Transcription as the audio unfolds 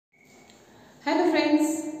Hello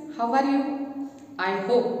friends, how are you? I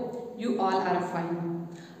hope you all are fine.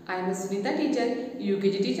 I am Sunita teacher,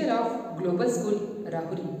 UKG teacher of Global School,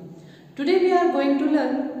 Rahuri. Today we are going to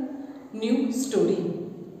learn new story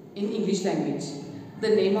in English language. The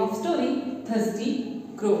name of story, Thirsty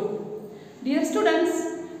Crow. Dear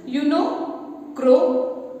students, you know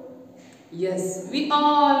crow? Yes, we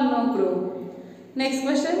all know crow. Next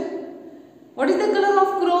question. What is the color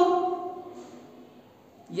of crow?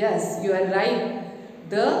 Yes, you are right.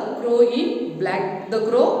 The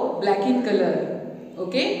crow black in color.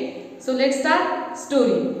 Okay. So let's start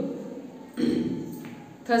story.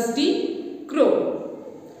 Thirsty crow.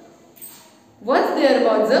 Once there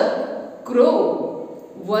was a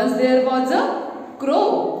crow. Once there was a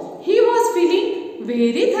crow. He was feeling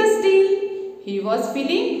very thirsty. He was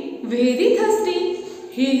feeling very thirsty.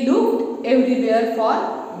 He looked everywhere for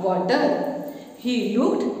water. He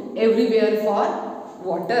looked everywhere for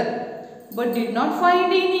water, but did not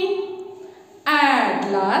find any.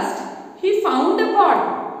 At last, he found a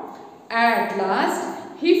pot. At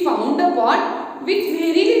last, he found a pot with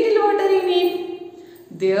very little water in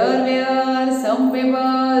it. There were some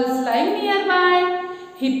pebbles lying nearby.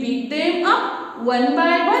 He picked them up one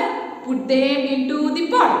by one, put them into the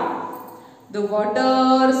pot. The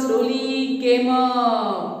water slowly came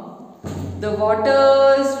up. The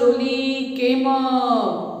water slowly came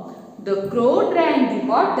up. The crow drank the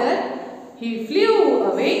water. He flew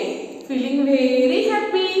away feeling very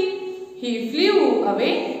happy. He flew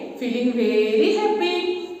away feeling very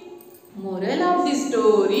happy. Moral of the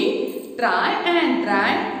story, try and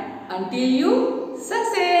try until you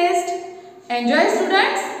succeed. Enjoy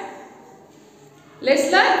students.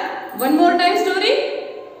 Let's learn one more time story.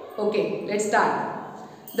 Okay, let's start.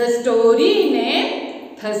 The story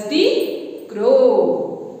name Thirsty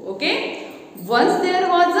Crow. Okay. Once there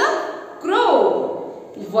was a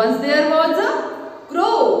crow. Once there was a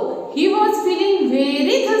crow. He was feeling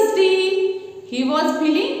very thirsty. He was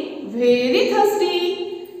feeling very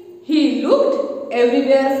thirsty. He looked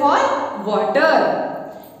everywhere for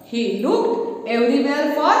water. He looked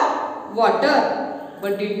everywhere for water,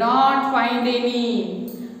 but did not find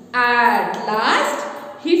any. At last,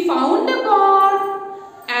 he found a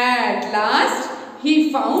pot. At last,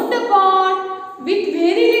 he found a pot with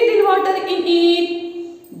very little water in it.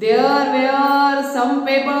 There were some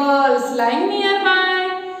pebbles lying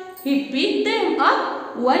nearby. He picked them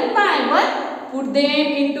up one by one, put them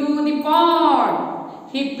into the pot.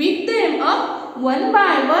 He picked them up one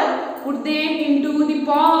by one, put them into the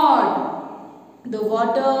pot. The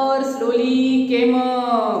water slowly came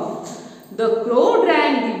up. The crow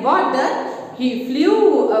drank the water. He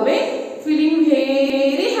flew away feeling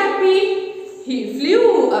very happy. He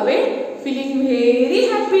flew away feeling very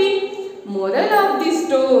happy. Moral of the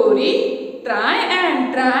story, try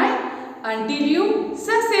and try until you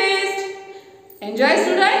succeed. Enjoy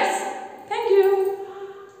students. Thank you.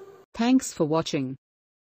 Thanks for watching.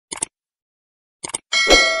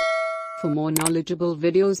 For more knowledgeable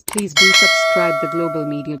videos, please do subscribe the Global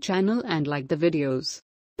Media channel and like the videos.